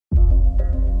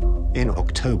In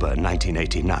October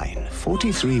 1989,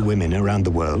 43 women around the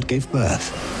world gave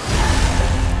birth.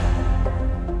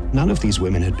 None of these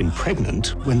women had been pregnant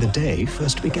when the day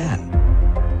first began.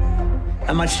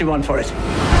 How much do you want for it?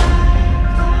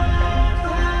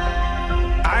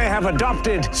 I have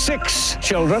adopted 6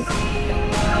 children,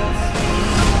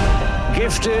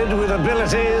 gifted with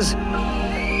abilities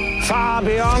far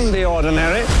beyond the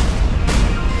ordinary.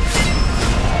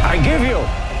 I give you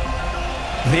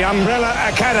the Umbrella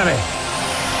Academy.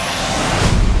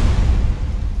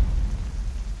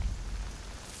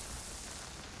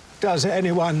 Does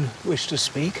anyone wish to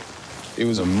speak? He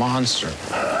was a monster.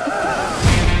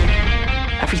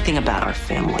 Everything about our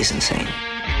family is insane.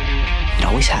 It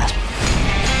always has been.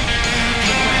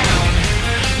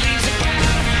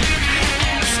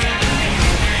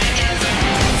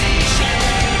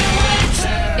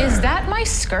 Is that my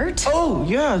skirt? Oh,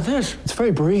 yeah, this. It's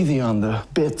very breathy on the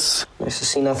bits. Nice to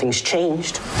see nothing's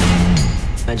changed.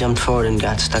 I jumped forward and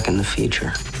got stuck in the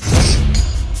future.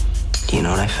 Do you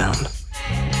know what I found?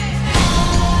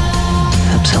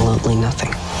 Absolutely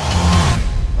nothing.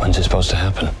 When's it supposed to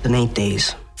happen? In 8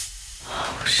 days.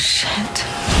 Oh, shit.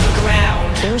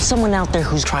 There is someone out there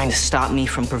who's trying to stop me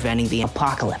from preventing the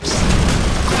apocalypse.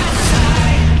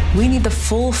 We need the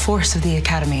full force of the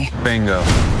Academy. Bingo.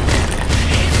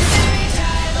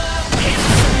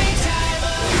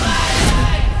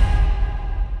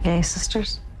 Yay,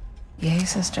 sisters. Yay,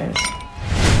 sisters.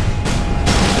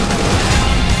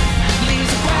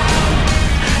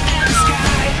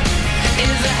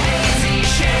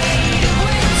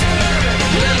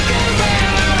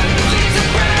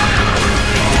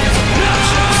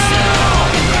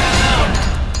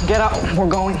 Get up, we're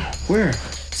going. Where?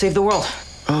 Save the world.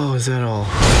 Oh, is that all?